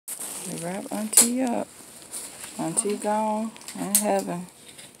We wrap Auntie up. Auntie gone in heaven.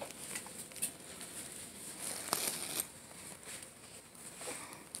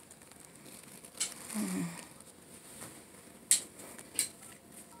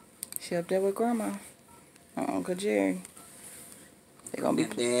 She up there with Grandma and Uncle Jerry. They gonna be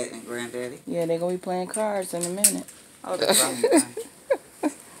Dad and Granddaddy. Yeah, they gonna be playing cards in a minute. Oh, that's right.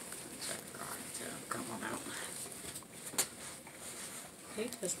 Come on out. He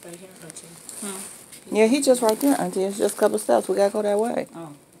just right here, Auntie. Yeah, he just right there, Auntie. It's just a couple steps. We gotta go that way.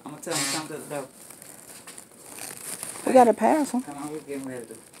 Oh, I'm gonna tell him to come to the door. We gotta pass him. Come on, we're getting ready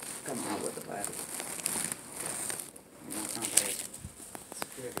to come out with the Bible. We're gonna come back.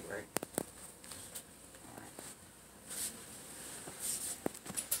 Security, right?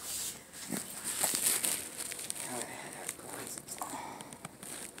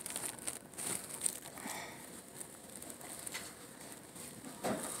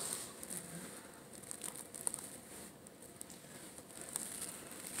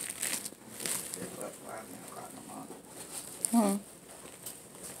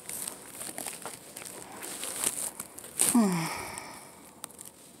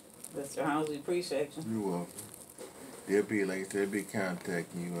 Mr. Holmes, we appreciate you. You're welcome. They'll be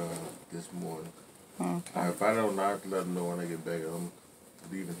contacting you this morning. Okay. If I don't know, I have to let them know when they get back. I'm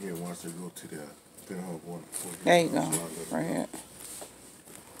leaving here once they go to the funeral home. There you go. Right here.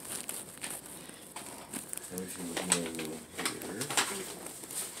 Let me see what's going on here.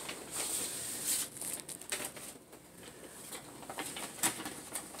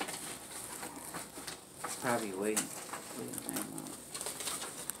 Probably waiting.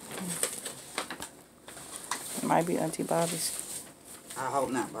 It might be Auntie Bobby's. I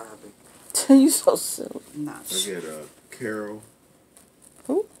hope not, Bobby. You so silly. Not. I get Carol.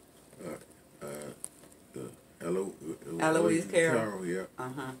 Who? Eloise Carol. Carol, yeah.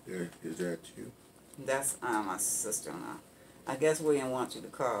 Yeah, is that you? That's my sister-in-law. I guess William wants you to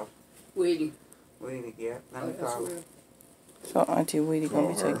call. Weedy. Weedy, yeah. Let me call her. So Auntie Weedy gonna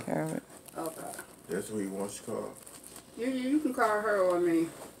be taking care of it. Okay. That's who he wants to call. You can call her or me.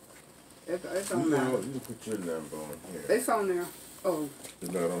 It's on there. You can put your number on here. It's on there. Oh.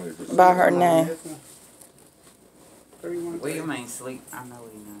 It's not on here. By her name. 31. William ain't sleep. I know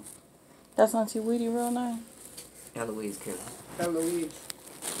he knows. That's Auntie Weedy real name? Eloise Carol. Eloise.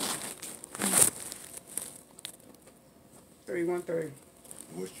 313.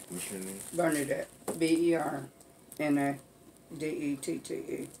 What's your name? Bernadette. BERNADETTE.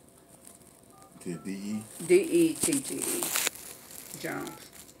 D-E? DETTE. Jones.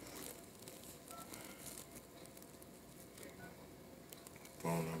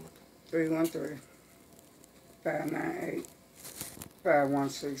 Phone number.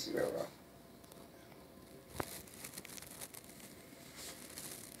 313-598-5160.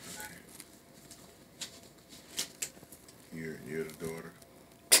 You're the daughter?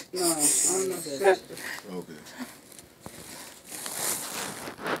 No, I'm the sister. Okay.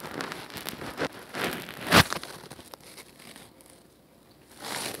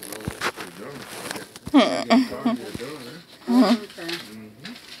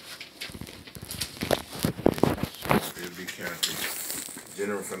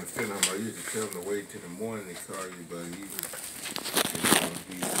 General from the funeral home, I used to tell him to wait till the morning to call you, but he was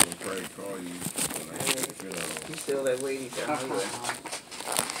gonna probably call you when I get to the funeral home. You still that way?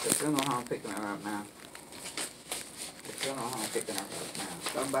 The funeral home picking her up now. The funeral home picking her up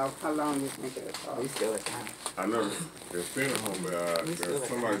now. About how long you think it'll call? We still at time. I know the funeral home,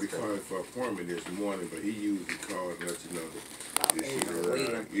 somebody be calling for an appointment this morning, but he usually calls and lets you know that she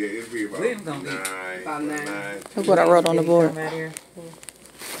arrived. Yeah, it'll be about 9. About 9. Look what I wrote on the board.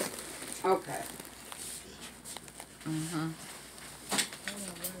 Okay.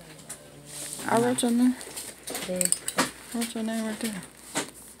 I wrote your name. I wrote your name right there.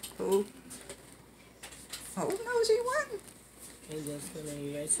 Who? Who knows she wasn't?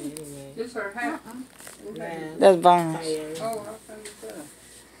 This her hat? That's Vine. Oh, I found it there.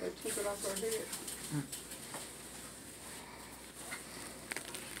 They took it off her head.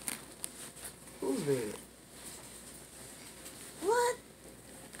 Who's bed? What?